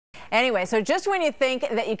Anyway, so just when you think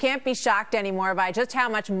that you can't be shocked anymore by just how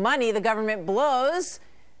much money the government blows,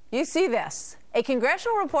 you see this. A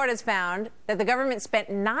congressional report has found that the government spent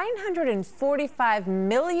 $945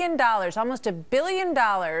 million, almost $1 billion,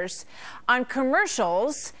 on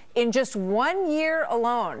commercials in just 1 year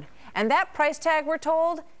alone. And that price tag, we're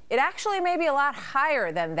told, it actually may be a lot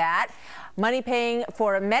higher than that. Money paying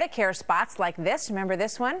for Medicare spots like this. Remember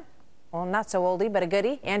this one? Well, not so oldie, but a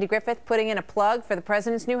goodie. Andy Griffith putting in a plug for the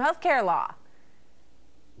president's new health care law.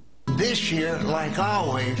 This year, like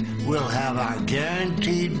always, we'll have our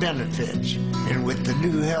guaranteed benefits. And with the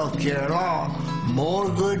new health care law, more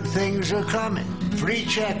good things are coming. Free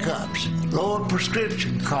checkups, lower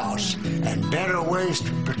prescription costs, and better ways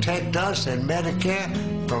to protect us and Medicare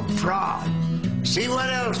from fraud. See what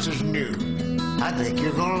else is new. I think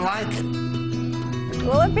you're going to like it.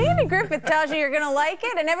 Well, if Andy Griffith tells you you're going to like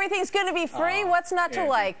it and everything's going to be free, what's not to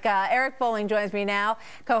like? Eric Bolling joins me now,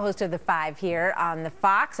 co-host of The Five here on the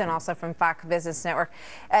Fox and also from Fox Business Network.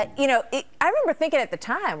 I remember thinking at the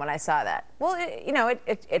time when I saw that, well,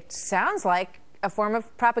 it sounds like a form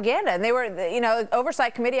of propaganda. And they were, the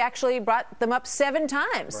Oversight Committee actually brought them up 7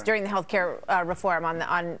 times during the health care reform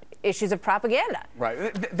on issues of propaganda.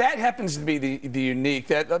 Right. That happens to be the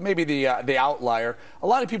unique, maybe the outlier. A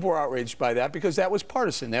lot of people were outraged by that because that was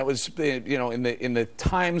partisan. That was, in the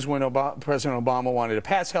times when President Obama wanted to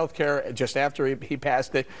pass health care, just after he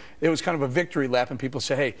passed it, it was kind of a victory lap, and people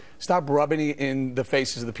say, hey, stop rubbing it in the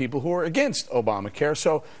faces of the people who are against Obamacare.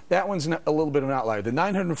 So that one's a little bit of an outlier. The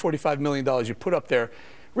 $945 million you put up there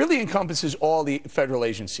really encompasses all the federal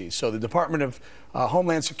agencies. So the Department of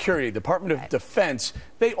Homeland Security, Department of Defense,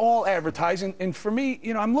 they all advertise. And for me,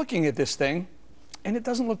 I'm looking at this thing, and it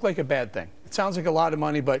doesn't look like a bad thing. It sounds like a lot of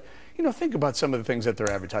money, but, think about some of the things that they're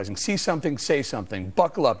advertising. See something, say something.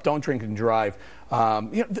 Buckle up, don't drink and drive. A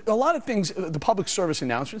lot of things, the public service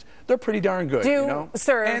announcements, they're pretty darn good.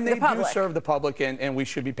 Serve the public. Do serve the public, and we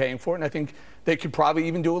should be paying for it. And I think they could probably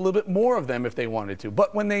even do a little bit more of them if they wanted to.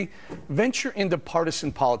 But when they venture into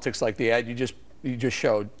partisan politics like the ad you just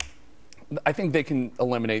showed, I think they can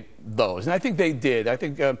eliminate those. And I think they did. I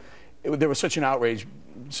think there was such an outrage,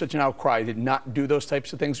 such an outcry to not do those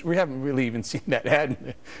types of things. We haven't really even seen that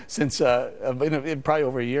ad since probably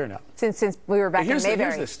over a year now. Since we were back in Mayberry.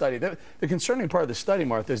 Here's the study. The concerning part of the study,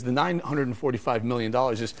 Martha, is the $945 million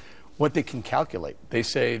is what they can calculate. They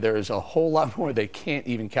say there's a whole lot more they can't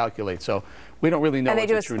even calculate. So we don't really know what the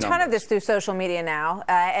true number is. And they do a ton of this through social media now.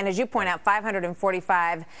 And as you point out,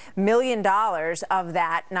 $545 million of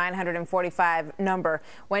that 945 number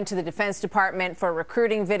went to the Defense Department for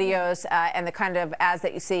recruiting videos and the kind of ads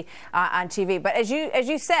that you see on TV. But as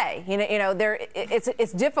you say,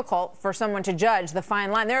 it's difficult for someone to judge the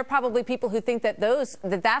fine line. There are probably people who think that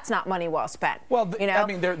that's not money well spent. Well, I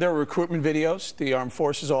mean, there are recruitment videos. The armed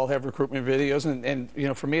forces all have recruitment videos,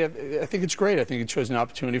 and for me, I think it's great. I think it shows an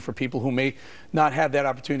opportunity for people who may not have that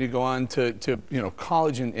opportunity to go on to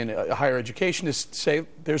college and higher education to say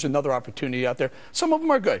there's another opportunity out there. Some of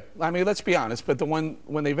them are good. I mean, let's be honest. But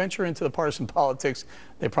when they venture into the partisan politics,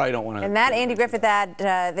 they probably don't want to. And that Andy Griffith ad,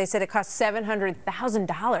 they said it cost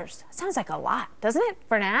 $700,000. Sounds like a lot, doesn't it,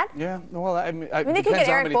 for an ad? Yeah. Well, I mean they could get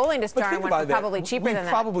Eric Bolling to star in one for probably cheaper than that. We've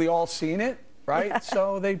probably all seen it. Right?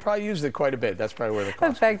 So they probably used it quite a bit. That's probably where the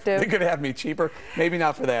cost. Effective. They could have me cheaper. Maybe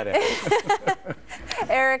not for that.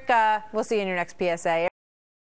 Eric, we'll see you in your next PSA.